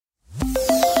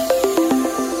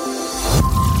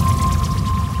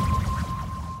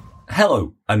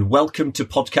Hello and welcome to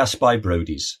Podcast by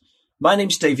Brodies. My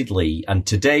name's David Lee and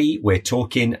today we're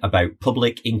talking about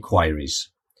public inquiries.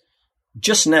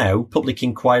 Just now, public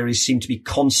inquiries seem to be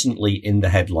constantly in the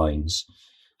headlines.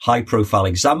 High-profile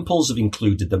examples have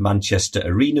included the Manchester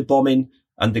Arena bombing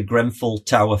and the Grenfell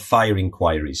Tower fire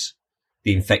inquiries,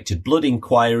 the infected blood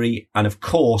inquiry, and of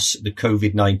course the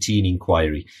COVID-19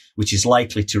 inquiry, which is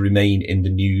likely to remain in the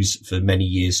news for many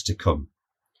years to come.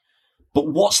 But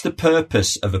what's the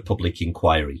purpose of a public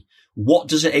inquiry? What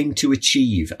does it aim to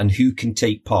achieve and who can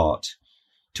take part?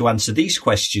 To answer these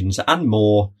questions and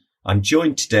more, I'm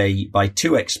joined today by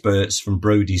two experts from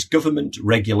Brodie's Government,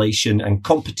 Regulation and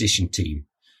Competition team,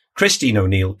 Christine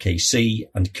O'Neill KC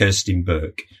and Kirsten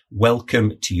Burke.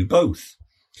 Welcome to you both.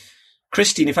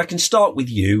 Christine, if I can start with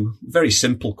you, very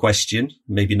simple question,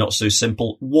 maybe not so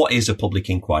simple. What is a public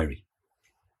inquiry?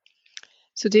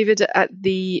 So, David, at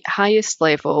the highest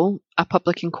level, a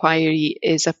public inquiry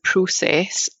is a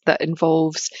process that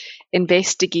involves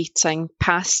investigating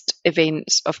past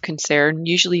events of concern,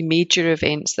 usually major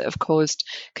events that have caused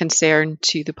concern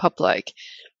to the public,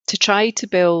 to try to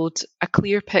build a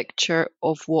clear picture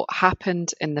of what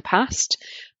happened in the past,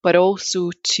 but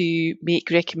also to make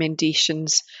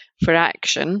recommendations for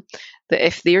action that,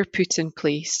 if they're put in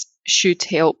place, should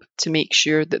help to make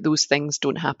sure that those things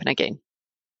don't happen again.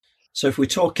 So if we're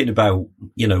talking about,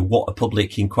 what a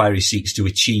public inquiry seeks to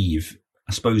achieve,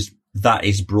 I suppose that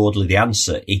is broadly the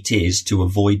answer. It is to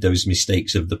avoid those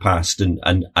mistakes of the past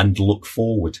and look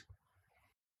forward.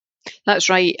 That's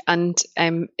right. And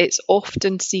it's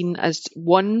often seen as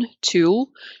one tool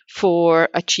for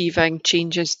achieving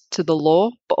changes to the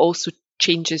law, but also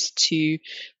changes to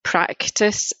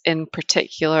practice in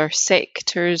particular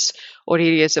sectors or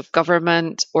areas of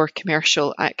government or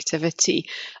commercial activity.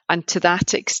 And to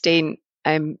that extent,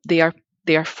 they are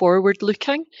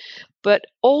forward-looking, but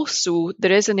also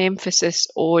there is an emphasis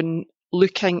on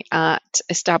looking at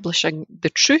establishing the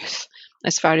truth,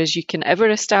 as far as you can ever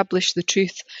establish the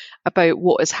truth about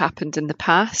what has happened in the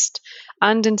past,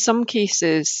 and in some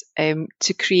cases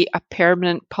to create a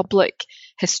permanent public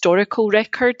historical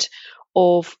record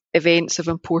of events of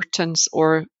importance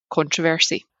or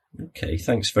controversy. Okay,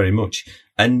 thanks very much.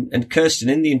 And Kirsten,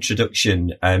 in the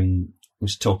introduction,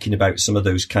 was talking about some of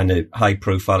those kind of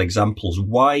high-profile examples.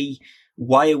 Why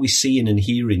are we seeing and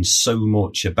hearing so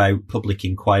much about public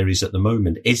inquiries at the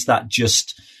moment? Is that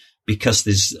just because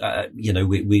there's,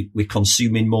 we're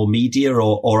consuming more media,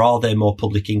 or are there more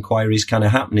public inquiries kind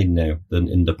of happening now than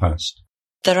in the past?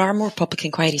 There are more public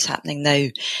inquiries happening now.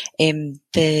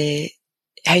 The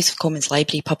House of Commons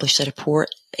Library published a report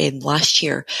last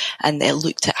year, and it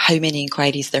looked at how many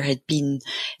inquiries there had been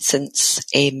since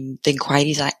the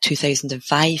Inquiries Act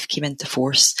 2005 came into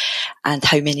force and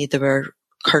how many there were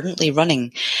currently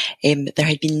running. There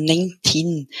had been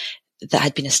 19 that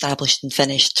had been established and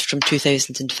finished from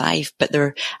 2005, but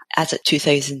as at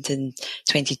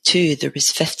 2022, there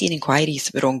was 15 inquiries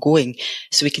that were ongoing.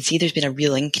 So we can see there's been a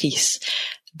real increase.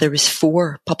 There was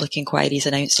 4 public inquiries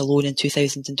announced alone in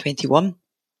 2021.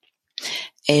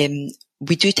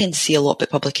 We do tend to see a lot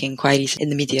about public inquiries in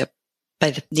the media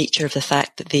by the nature of the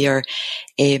fact that they are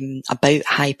about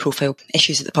high-profile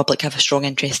issues that the public have a strong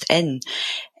interest in.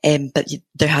 But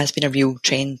there has been a real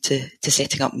trend to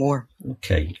setting up more.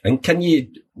 Okay. And can you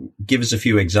give us a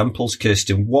few examples,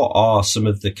 Kirsten? What are some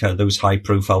of those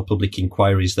high-profile public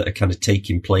inquiries that are kind of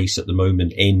taking place at the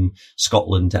moment in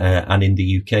Scotland and in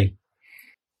the UK?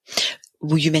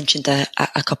 Well, you mentioned a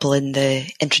couple in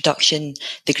the introduction.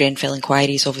 The Grenfell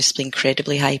inquiry is obviously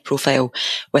incredibly high profile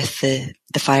with the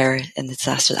fire and the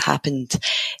disaster that happened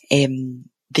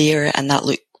there, and that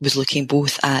was looking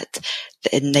both at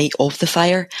the night of the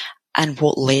fire and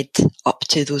what led up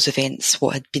to those events,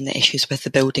 what had been the issues with the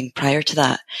building prior to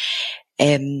that.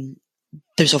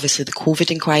 There's obviously the COVID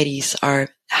inquiries are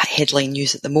headline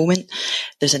news at the moment.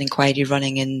 There's an inquiry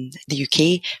running in the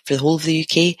UK for the whole of the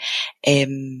UK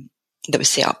that was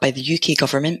set up by the UK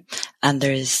government, and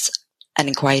there's an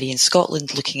inquiry in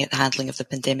Scotland looking at the handling of the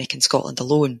pandemic in Scotland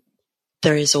alone.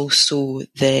 There is also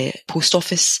the Post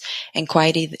Office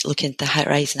inquiry looking at the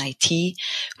rise in IT,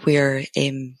 where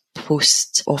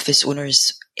Post Office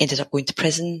owners ended up going to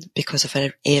prison because of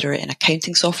an error in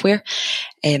accounting software,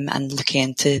 and looking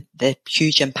into the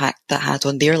huge impact that had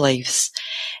on their lives.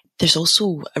 There's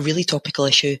also a really topical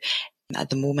issue at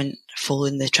the moment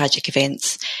following the tragic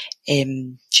events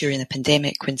during the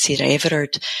pandemic when Sarah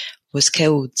Everard was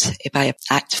killed by an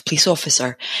active police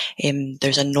officer.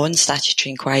 There's a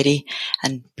non-statutory inquiry,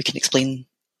 and we can explain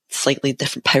slightly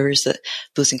different powers that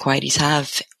those inquiries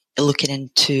have, looking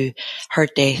into her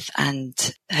death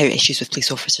and how issues with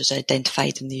police officers are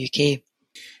identified in the UK.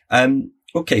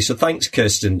 Okay, so thanks,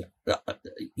 Kirsten.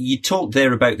 You talked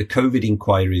there about the COVID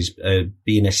inquiries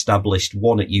being established,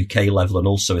 one at UK level and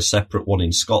also a separate one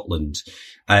in Scotland.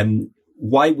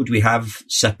 Why would we have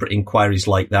separate inquiries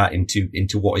like that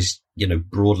into what is,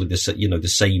 broadly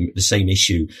the same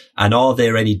issue? And are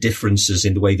there any differences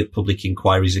in the way that public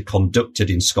inquiries are conducted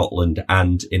in Scotland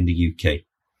and in the UK?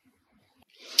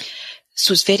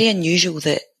 So it's very unusual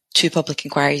that two public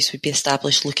inquiries would be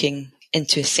established looking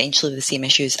into essentially the same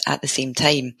issues at the same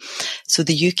time. So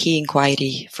the UK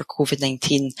inquiry for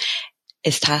COVID-19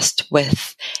 is tasked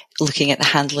with looking at the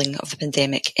handling of the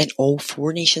pandemic in all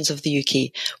four nations of the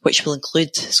UK, which will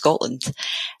include Scotland.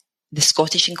 The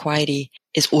Scottish inquiry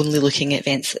is only looking at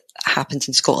events that happened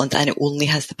in Scotland, and it only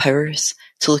has the powers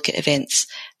to look at events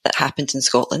that happened in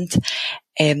Scotland.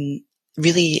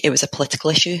 Really, it was a political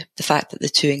issue, the fact that the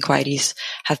two inquiries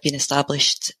have been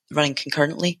established running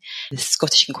concurrently. The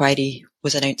Scottish inquiry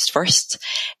was announced first.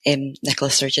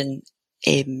 Nicola Sturgeon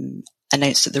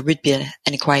announced that there would be an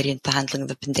inquiry into the handling of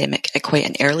the pandemic at quite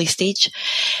an early stage,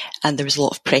 and there was a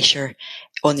lot of pressure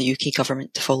on the UK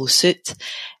government to follow suit.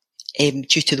 Due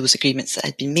to those agreements that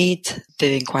had been made,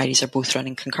 the inquiries are both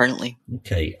running concurrently.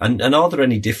 Okay. And are there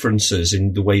any differences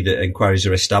in the way that inquiries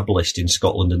are established in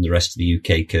Scotland and the rest of the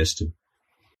UK, Kirsten?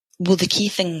 Well, the key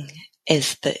thing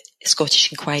is that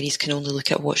Scottish inquiries can only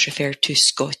look at what's referred to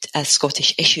as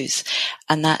Scottish issues,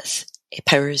 and that's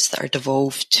powers that are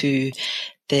devolved to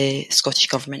the Scottish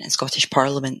Government and Scottish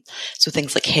Parliament. So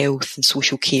things like health and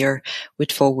social care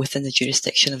would fall within the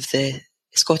jurisdiction of the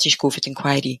Scottish COVID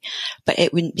inquiry, but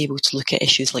it wouldn't be able to look at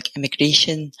issues like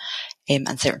immigration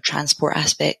and certain transport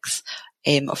aspects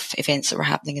of events that were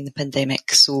happening in the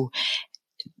pandemic. So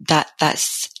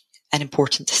that's an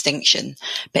important distinction.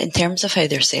 But in terms of how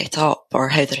they're set up or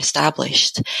how they're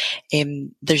established,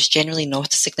 there's generally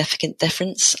not a significant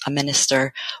difference. A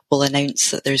minister will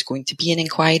announce that there's going to be an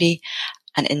inquiry,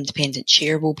 an independent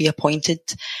chair will be appointed.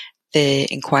 The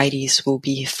inquiries will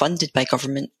be funded by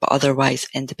government, but otherwise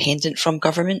independent from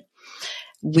government.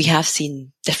 We have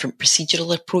seen different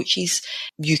procedural approaches,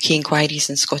 UK inquiries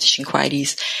and Scottish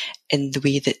inquiries, in the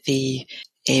way that they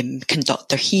conduct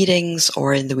their hearings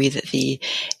or in the way that they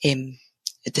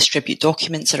distribute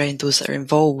documents around those that are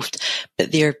involved.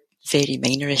 But they're very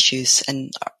minor issues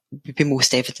and would be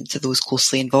most evident to those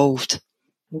closely involved.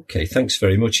 Okay, thanks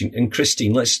very much. And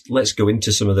Christine, let's go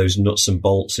into some of those nuts and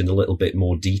bolts in a little bit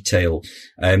more detail.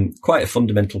 Quite a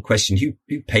fundamental question.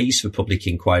 Who pays for public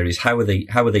inquiries? How are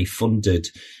they funded?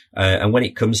 And when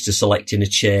it comes to selecting a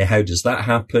chair, how does that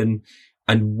happen?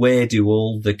 And where do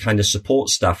all the kind of support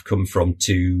staff come from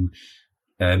to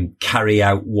carry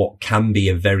out what can be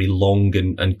a very long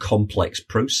and complex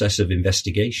process of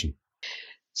investigation?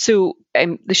 So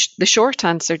the short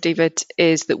answer, David,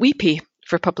 is that we pay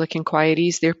for public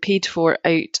inquiries. They're paid for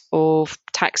out of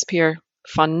taxpayer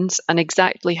funds, and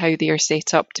exactly how they are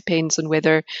set up depends on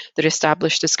whether they're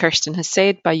established, as Kirsten has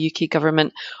said, by UK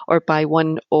government or by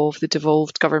one of the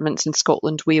devolved governments in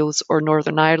Scotland, Wales or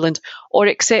Northern Ireland, or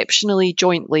exceptionally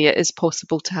jointly. It is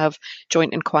possible to have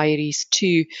joint inquiries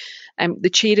too. The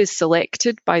chair is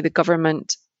selected by the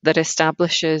government that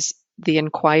establishes the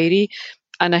inquiry.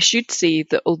 And I should say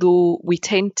that although we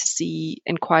tend to see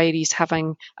inquiries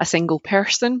having a single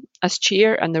person as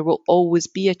chair, and there will always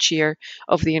be a chair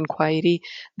of the inquiry,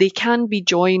 they can be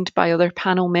joined by other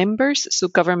panel members. So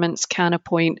governments can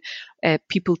appoint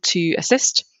people to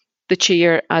assist the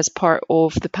chair as part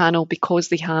of the panel because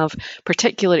they have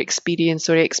particular experience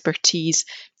or expertise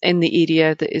in the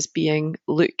area that is being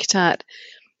looked at.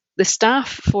 The staff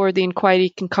for the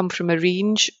inquiry can come from a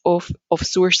range of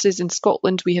sources. In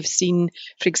Scotland, we have seen,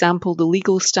 for example, the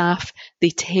legal staff, they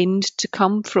tend to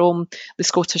come from the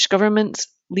Scottish Government's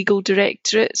legal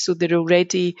directorate, so they're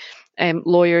already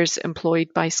lawyers employed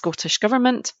by Scottish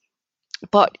Government.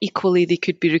 But equally, they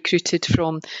could be recruited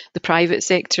from the private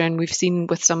sector, and we've seen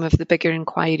with some of the bigger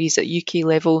inquiries at UK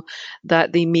level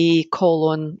that they may call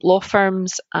on law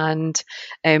firms and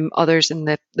others in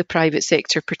the private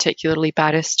sector, particularly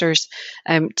barristers,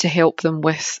 to help them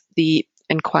with the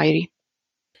inquiry.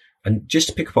 And just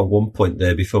to pick up on one point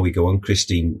there before we go on,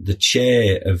 Christine, the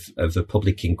chair of a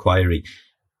public inquiry,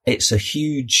 it's a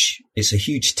huge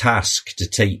task to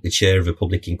take the chair of a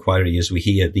public inquiry. As we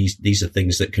hear, these are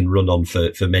things that can run on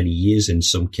for many years in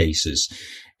some cases.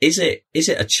 Is it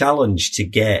a challenge to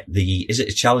get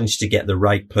the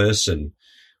right person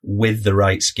with the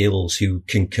right skills who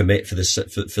can commit for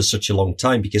such a long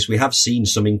time? Because we have seen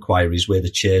some inquiries where the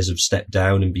chairs have stepped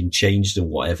down and been changed and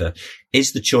whatever.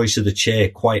 Is the choice of the chair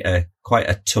quite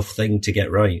a tough thing to get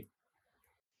right?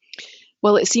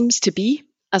 Well, it seems to be.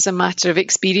 as a matter of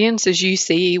experience. As you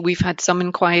say, we've had some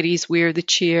inquiries where the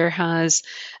chair has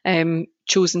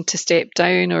chosen to step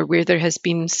down, or where there has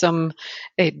been some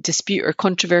dispute or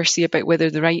controversy about whether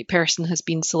the right person has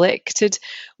been selected.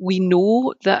 We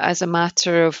know that as a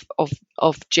matter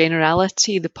of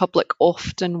generality, the public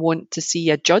often want to see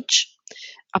a judge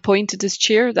appointed as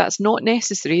chair. That's not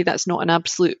necessary, that's not an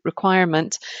absolute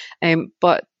requirement,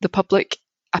 but the public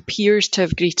appears to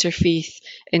have greater faith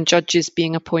in judges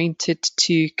being appointed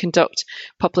to conduct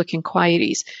public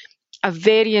inquiries. A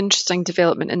very interesting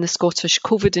development in the Scottish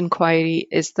COVID inquiry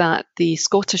is that the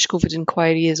Scottish COVID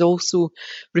inquiry is also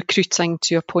recruiting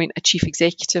to appoint a chief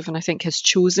executive, and I think has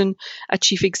chosen a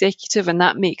chief executive, and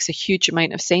that makes a huge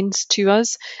amount of sense to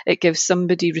us. It gives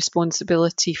somebody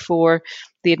responsibility for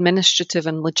the administrative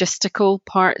and logistical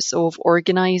parts of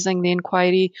organising the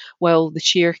inquiry, while the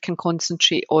chair can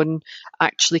concentrate on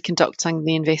actually conducting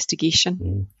the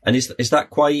investigation. And is that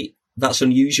that's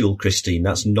unusual, Christine?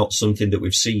 That's not something that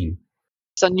we've seen.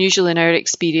 It's unusual in our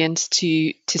experience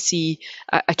to see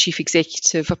a chief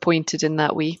executive appointed in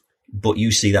that way. But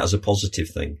you see that as a positive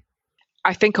thing?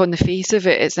 I think on the face of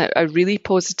it, it's a really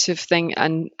positive thing,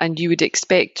 and you would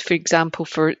expect, for example,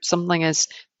 for something as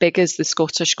big as the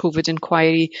Scottish COVID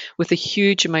inquiry, with a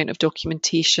huge amount of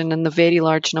documentation and the very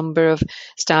large number of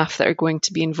staff that are going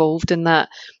to be involved in that,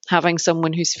 having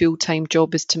someone whose full-time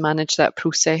job is to manage that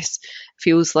process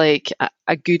feels like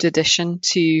a good addition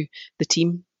to the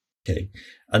team. Okay,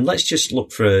 and let's just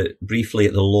look briefly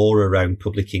at the law around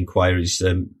public inquiries.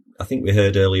 I think we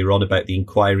heard earlier on about the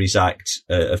Inquiries Act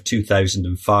of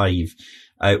 2005.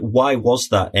 Why was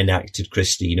that enacted,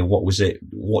 Christine, and what was it?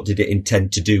 What did it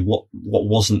intend to do? What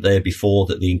wasn't there before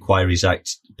that the Inquiries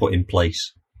Act put in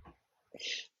place?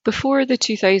 Before the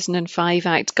 2005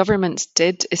 Act, governments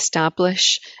did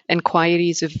establish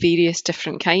inquiries of various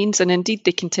different kinds, and indeed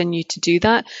they continue to do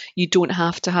that. You don't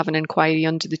have to have an inquiry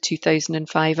under the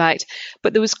 2005 Act,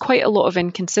 but there was quite a lot of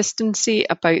inconsistency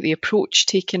about the approach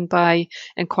taken by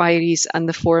inquiries and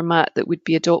the format that would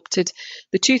be adopted.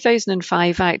 The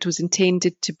 2005 Act was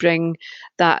intended to bring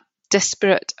that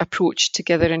disparate approach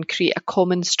together and create a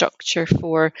common structure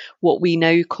for what we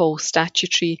now call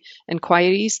statutory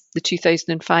inquiries. The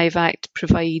 2005 Act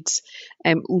provides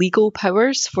legal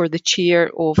powers for the chair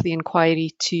of the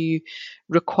inquiry to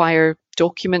require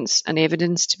documents and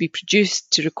evidence to be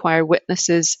produced, to require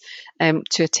witnesses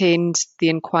to attend the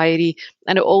inquiry,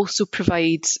 and it also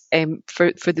provides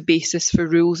for the basis for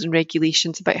rules and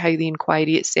regulations about how the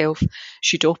inquiry itself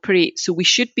should operate. So we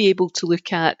should be able to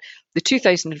look at the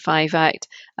 2005 Act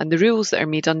and the rules that are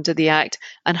made under the Act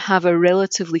and have a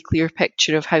relatively clear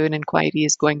picture of how an inquiry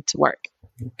is going to work.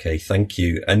 Okay, thank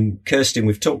you. And Kirsten,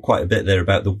 we've talked quite a bit there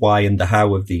about the why and the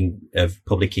how of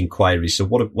public inquiry. So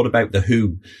what about the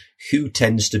who? Who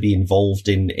tends to be involved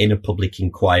in a public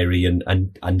inquiry,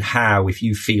 and how, if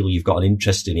you feel you've got an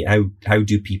interest in it, how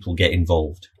do people get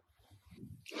involved?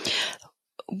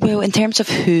 Well, in terms of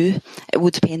who, it will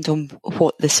depend on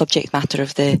what the subject matter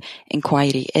of the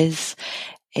inquiry is.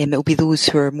 It will be those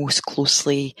who are most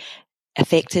closely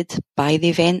affected by the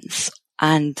events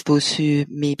and those who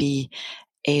may be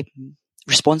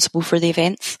responsible for the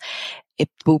events. It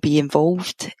will be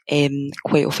involved.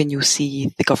 Quite often you'll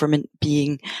see the government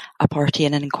being a party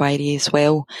in an inquiry as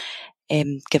well,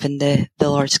 given the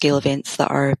large scale events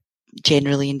that are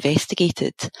generally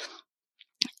investigated.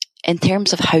 In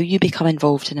terms of how you become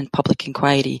involved in a public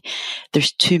inquiry,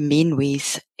 there's two main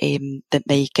ways that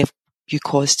may give you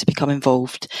cause to become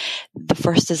involved. The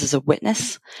first is as a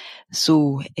witness.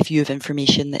 So if you have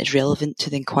information that is relevant to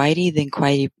the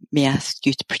inquiry may ask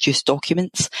you to produce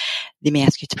documents. They may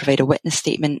ask you to provide a witness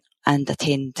statement and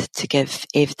attend to give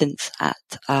evidence at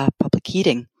a public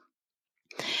hearing.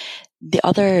 The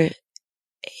other,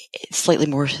 slightly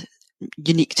more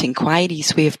unique to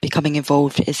inquiries way of becoming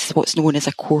involved is what's known as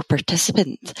a core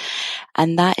participant.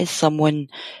 And that is someone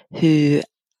who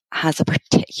has a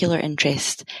particular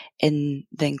interest in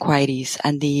the inquiries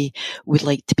and they would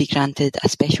like to be granted a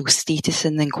special status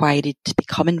in the inquiry to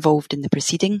become involved in the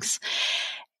proceedings.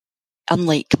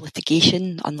 Unlike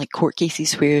litigation, unlike court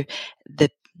cases where the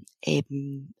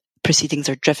proceedings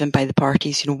are driven by the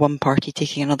parties, one party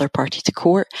taking another party to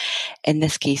court, in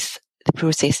this case the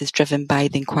process is driven by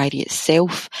the inquiry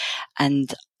itself,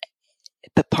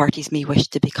 but parties may wish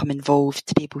to become involved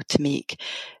to be able to make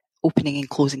opening and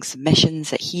closing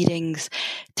submissions at hearings,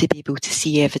 to be able to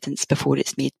see evidence before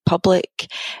it's made public,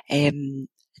 to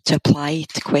apply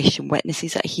to question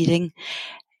witnesses at a hearing.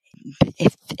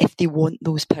 If they want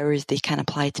those powers, they can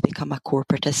apply to become a core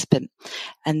participant.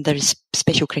 And there's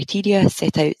special criteria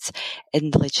set out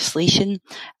in the legislation,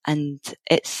 and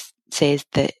it says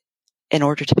that in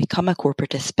order to become a core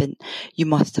participant, you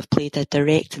must have played a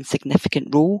direct and significant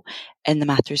role in the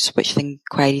matters which the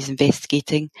inquiry is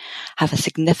investigating, have a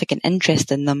significant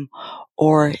interest in them,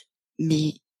 or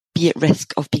may be at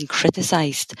risk of being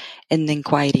criticised in the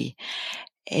inquiry.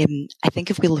 I think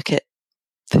if we look at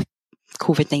the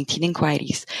COVID-19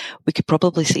 inquiries, we could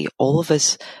probably say all of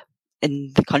us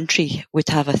in the country would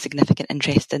have a significant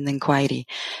interest in the inquiry.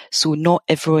 So not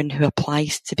everyone who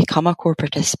applies to become a core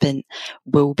participant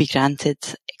will be granted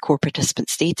core participant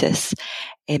status.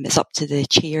 It's up to the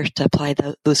chair to apply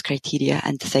those criteria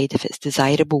and decide if it's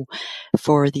desirable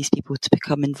for these people to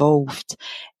become involved.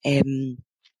 And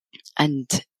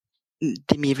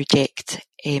they may reject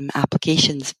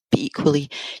applications, but equally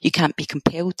you can't be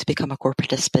compelled to become a core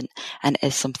participant, and it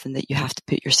is something that you have to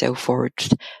put yourself forward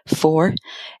for,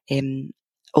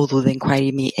 although the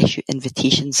inquiry may issue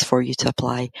invitations for you to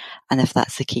apply, and if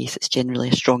that's the case, it's generally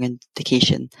a strong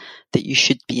indication that you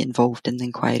should be involved in the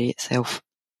inquiry itself.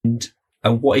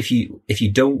 And what if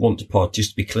you don't want to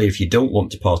just to be clear, if you don't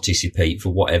want to participate for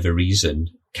whatever reason,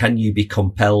 can you be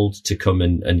compelled to come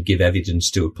and give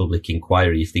evidence to a public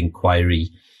inquiry if the inquiry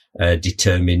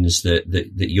determines that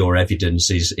your evidence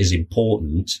is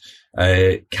important?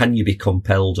 Can you be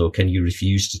compelled, or can you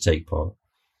refuse to take part?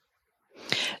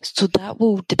 So that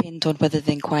will depend on whether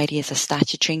the inquiry is a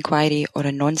statutory inquiry or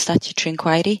a non-statutory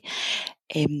inquiry.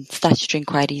 Statutory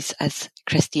inquiries, as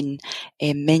Christine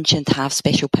mentioned, have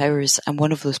special powers, and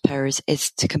one of those powers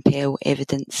is to compel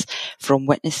evidence from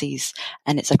witnesses,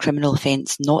 and it's a criminal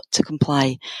offence not to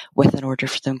comply with an order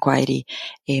for the inquiry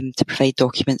to provide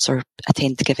documents or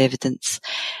attend to give evidence.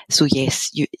 So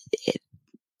yes, you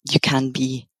can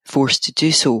be forced to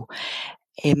do so.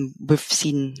 We've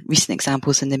seen recent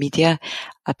examples in the media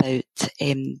about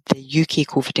the UK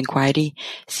COVID inquiry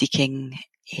seeking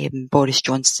Boris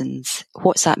Johnson's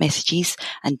WhatsApp messages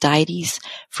and diaries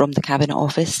from the Cabinet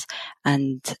Office,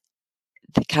 and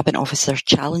the Cabinet Office are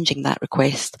challenging that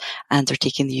request and are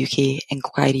taking the UK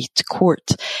inquiry to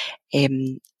court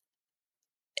in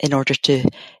order to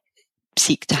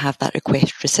seek to have that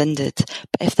request rescinded.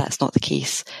 But if that's not the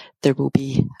case, there will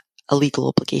be a legal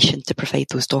obligation to provide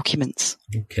those documents.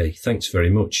 Okay, thanks very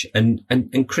much. And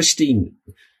Christine,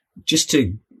 just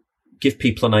to give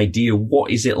people an idea, what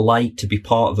is it like to be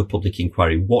part of a public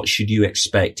inquiry? What should you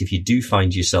expect if you do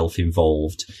find yourself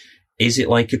involved? Is it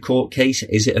like a court case?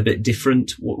 Is it a bit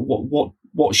different?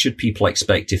 What should people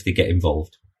expect if they get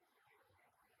involved?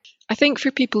 I think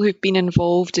for people who've been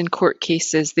involved in court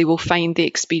cases, they will find the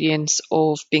experience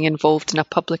of being involved in a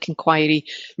public inquiry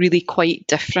really quite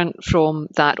different from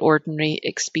that ordinary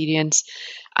experience.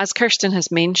 As Kirsten has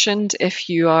mentioned, if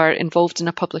you are involved in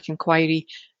a public inquiry,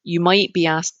 you might be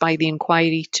asked by the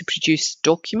inquiry to produce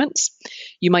documents.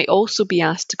 You might also be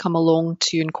asked to come along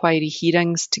to inquiry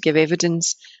hearings to give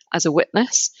evidence as a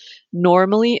witness.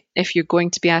 Normally, if you're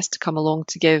going to be asked to come along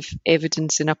to give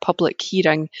evidence in a public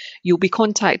hearing, you'll be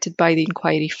contacted by the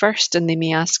inquiry first, and they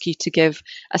may ask you to give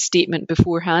a statement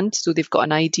beforehand, so they've got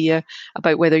an idea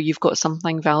about whether you've got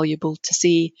something valuable to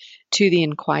say to the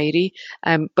inquiry.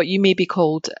 But you may be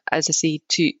called, as I say,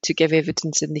 to give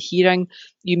evidence in the hearing.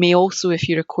 You may also, if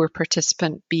you're a core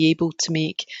participant, be able to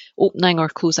make opening or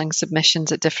closing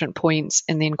submissions at different points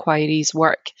in the inquiry's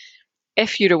work.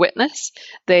 If you're a witness,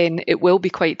 then it will be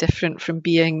quite different from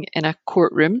being in a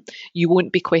courtroom. You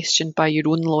won't be questioned by your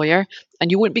own lawyer,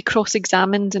 and you won't be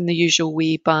cross-examined in the usual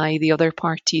way by the other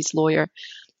party's lawyer.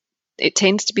 It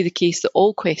tends to be the case that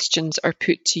all questions are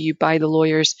put to you by the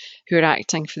lawyers who are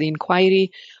acting for the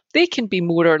inquiry. They can be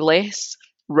more or less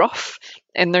rough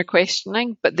in their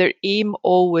questioning, but their aim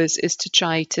always is to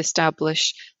try to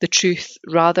establish the truth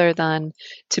rather than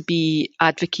to be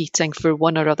advocating for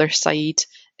one or other side,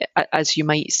 as you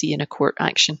might see in a court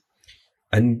action.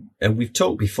 And we've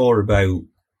talked before about,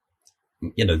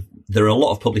 there are a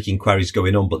lot of public inquiries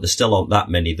going on, but there still aren't that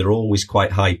many. They're always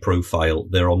quite high profile.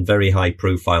 They're on very high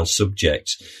profile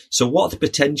subjects. So what are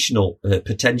the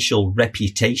potential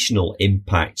reputational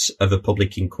impacts of a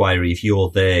public inquiry if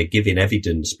you're there giving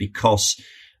evidence? Because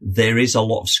there is a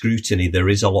lot of scrutiny. There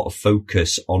is a lot of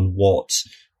focus on what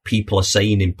people are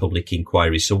saying in public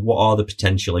inquiries. So what are the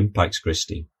potential impacts,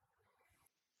 Christine?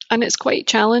 And it's quite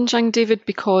challenging, David,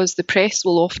 because the press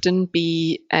will often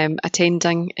be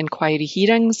attending inquiry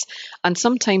hearings, and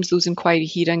sometimes those inquiry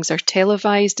hearings are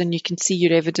televised and you can see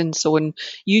your evidence on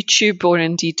YouTube or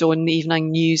indeed on the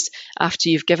evening news after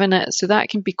you've given it. So that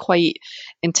can be quite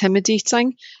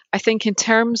intimidating. I think in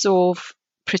terms of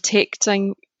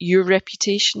protecting your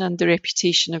reputation and the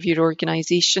reputation of your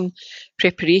organisation,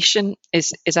 preparation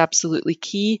is absolutely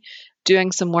key.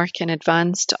 doing some work in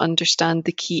advance to understand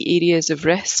the key areas of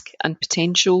risk and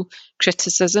potential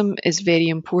criticism is very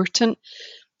important.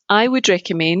 I would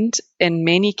recommend in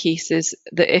many cases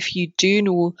that if you do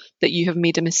know that you have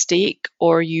made a mistake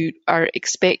or you are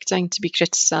expecting to be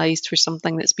criticised for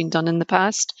something that's been done in the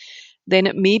past, then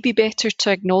it may be better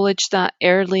to acknowledge that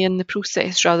early in the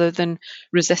process rather than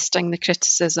resisting the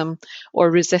criticism or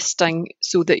resisting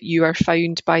so that you are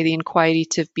found by the inquiry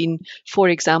to have been, for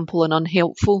example, an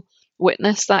unhelpful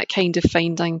witness. That kind of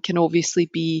finding can obviously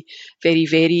be very,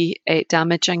 very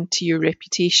damaging to your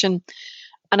reputation.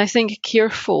 And I think a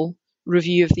careful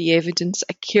review of the evidence,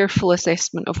 a careful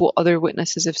assessment of what other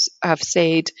witnesses have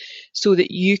said, so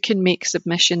that you can make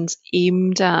submissions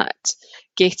aimed at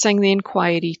getting the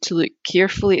inquiry to look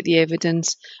carefully at the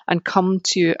evidence and come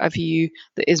to a view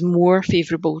that is more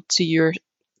favourable to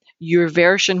your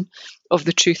version of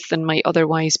the truth than might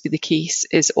otherwise be the case,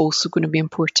 is also going to be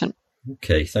important.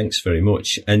 Okay, thanks very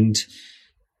much. And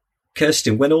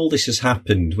Kirsten, when all this has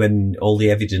happened, when all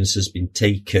the evidence has been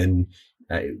taken,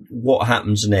 what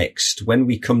happens next? When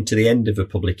we come to the end of a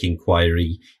public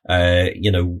inquiry,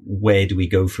 where do we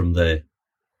go from there?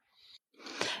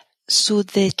 So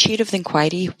the chair of the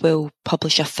inquiry will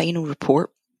publish a final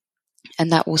report,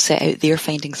 and that will set out their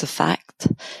findings of fact,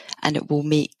 and it will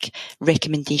make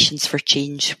recommendations for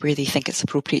change where they think it's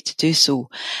appropriate to do so.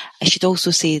 I should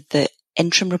also say that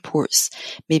interim reports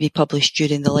may be published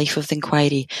during the life of the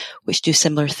inquiry, which do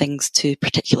similar things to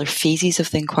particular phases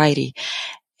of the inquiry.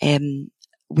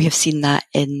 We have seen that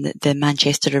in the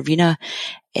Manchester Arena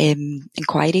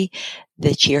inquiry.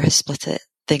 The chair has split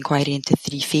the inquiry into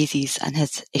 3 phases and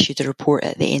has issued a report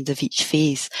at the end of each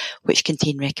phase, which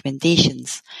contain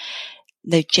recommendations.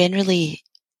 Now, generally,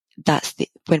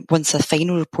 once a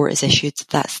final report is issued,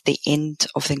 that's the end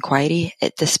of the inquiry.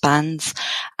 It disbands,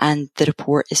 and the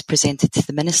report is presented to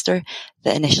the minister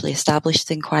that initially established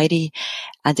the inquiry,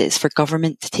 and it's for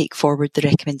government to take forward the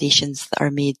recommendations that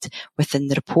are made within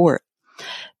the report.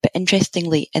 But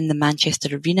interestingly, in the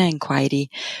Manchester Arena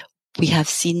inquiry, we have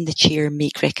seen the chair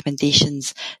make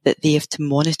recommendations that they have to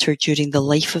monitor during the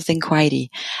life of the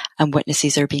inquiry, and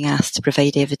witnesses are being asked to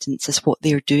provide evidence as what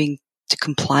they are doing to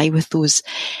comply with those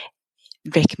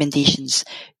recommendations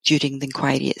during the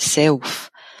inquiry itself.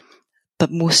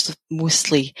 But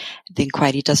mostly the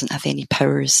inquiry doesn't have any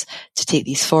powers to take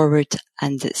these forward,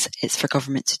 and it's for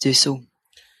government to do so.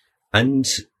 And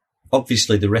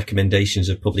obviously the recommendations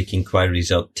of public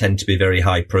inquiries tend to be very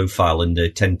high profile, and they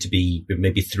tend to be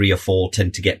maybe 3 or 4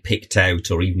 tend to get picked out,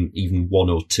 or even 1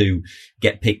 or 2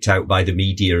 get picked out by the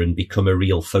media and become a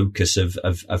real focus of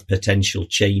potential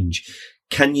change.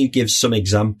 Can you give some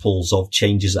examples of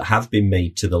changes that have been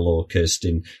made to the law,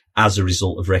 Kirsten, as a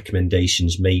result of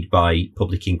recommendations made by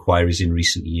public inquiries in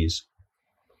recent years?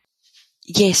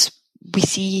 Yes, we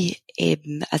see,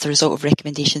 as a result of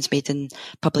recommendations made in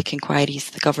public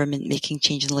inquiries, the government making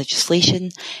change in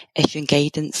legislation, issuing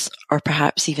guidance, or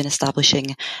perhaps even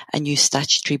establishing a new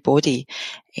statutory body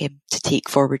to take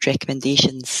forward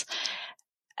recommendations.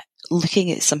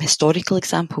 Looking at some historical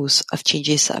examples of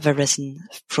changes that have arisen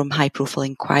from high-profile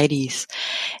inquiries,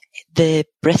 the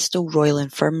Bristol Royal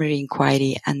Infirmary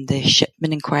inquiry and the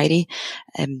Shipman inquiry.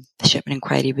 The Shipman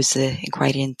inquiry was the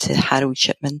inquiry into Harold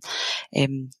Shipman,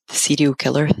 the serial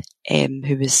killer,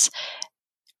 who was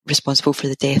responsible for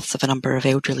the deaths of a number of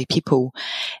elderly people.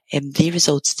 They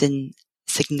resulted in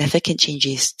significant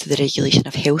changes to the regulation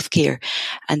of healthcare,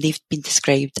 and they've been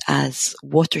described as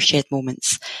watershed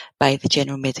moments by the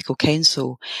General Medical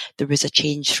Council. There was a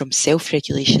change from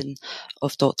self-regulation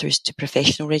of doctors to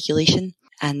professional regulation,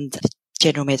 and the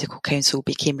General Medical Council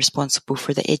became responsible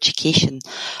for the education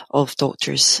of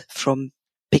doctors from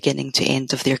beginning to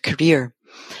end of their career.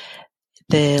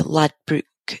 The Ladbroke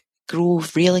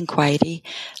Grove Rail Inquiry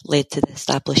led to the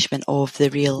establishment of the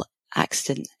Rail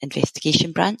Accident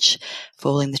Investigation Branch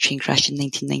following the train crash in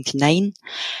 1999,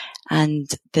 and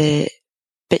the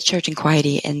Bitchard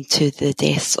inquiry into the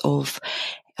deaths of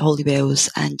Holly Wells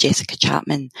and Jessica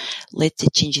Chapman led to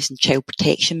changes in child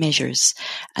protection measures,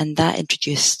 and that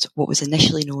introduced what was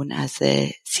initially known as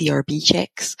the CRB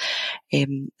checks,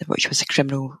 which was the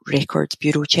Criminal Records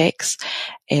Bureau checks,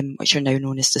 which are now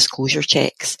known as disclosure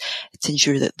checks, to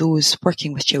ensure that those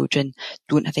working with children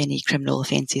don't have any criminal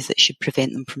offences that should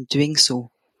prevent them from doing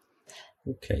so.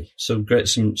 Okay, so great,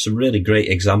 some really great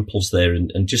examples there,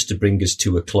 and just to bring us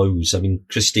to a close, I mean,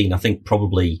 Christine, I think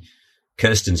probably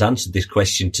Kirsten's answered this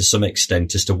question to some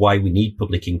extent as to why we need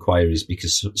public inquiries,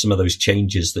 because some of those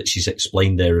changes that she's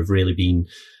explained there have really been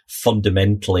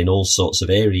fundamental in all sorts of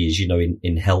areas,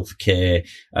 in healthcare,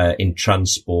 in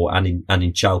transport and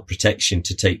in child protection,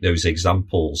 to take those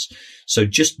examples. So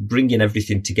just bringing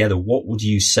everything together, what would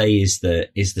you say is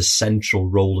the central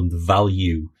role and the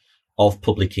value of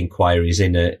public inquiries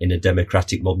in a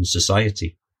democratic modern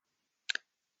society?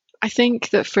 I think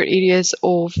that for areas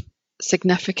of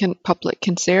significant public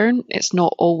concern, it's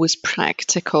not always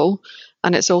practical,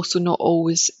 and it's also not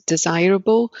always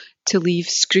desirable to leave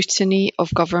scrutiny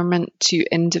of government to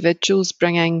individuals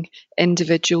bringing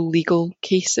individual legal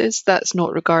cases. That's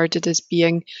not regarded as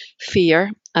being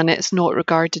fair, and it's not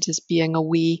regarded as being a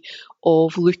way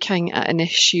of looking at an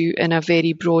issue in a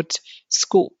very broad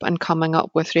scope and coming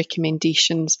up with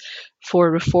recommendations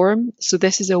for reform. So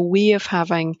this is a way of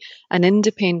having an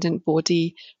independent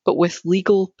body, but with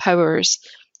legal powers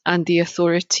and the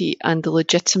authority and the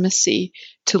legitimacy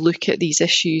to look at these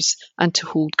issues and to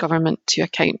hold government to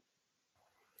account.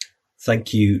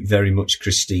 Thank you very much,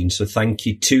 Christine. So thank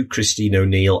you to Christine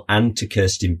O'Neill and to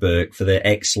Kirsten Burke for their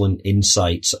excellent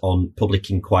insights on public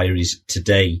inquiries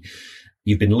today.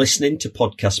 You've been listening to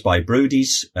Podcast by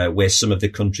Brodies, where some of the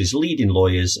country's leading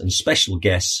lawyers and special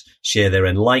guests share their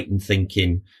enlightened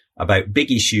thinking about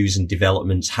big issues and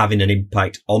developments having an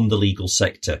impact on the legal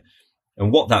sector,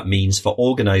 and what that means for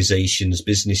organisations,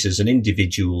 businesses and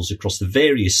individuals across the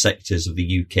various sectors of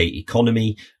the UK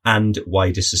economy and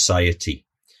wider society.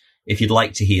 If you'd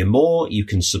like to hear more, you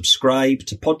can subscribe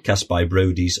to Podcast by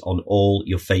Brodies on all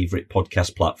your favourite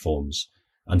podcast platforms.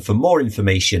 And for more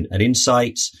information and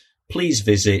insights, please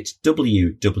visit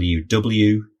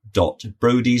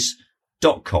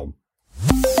www.brodies.com.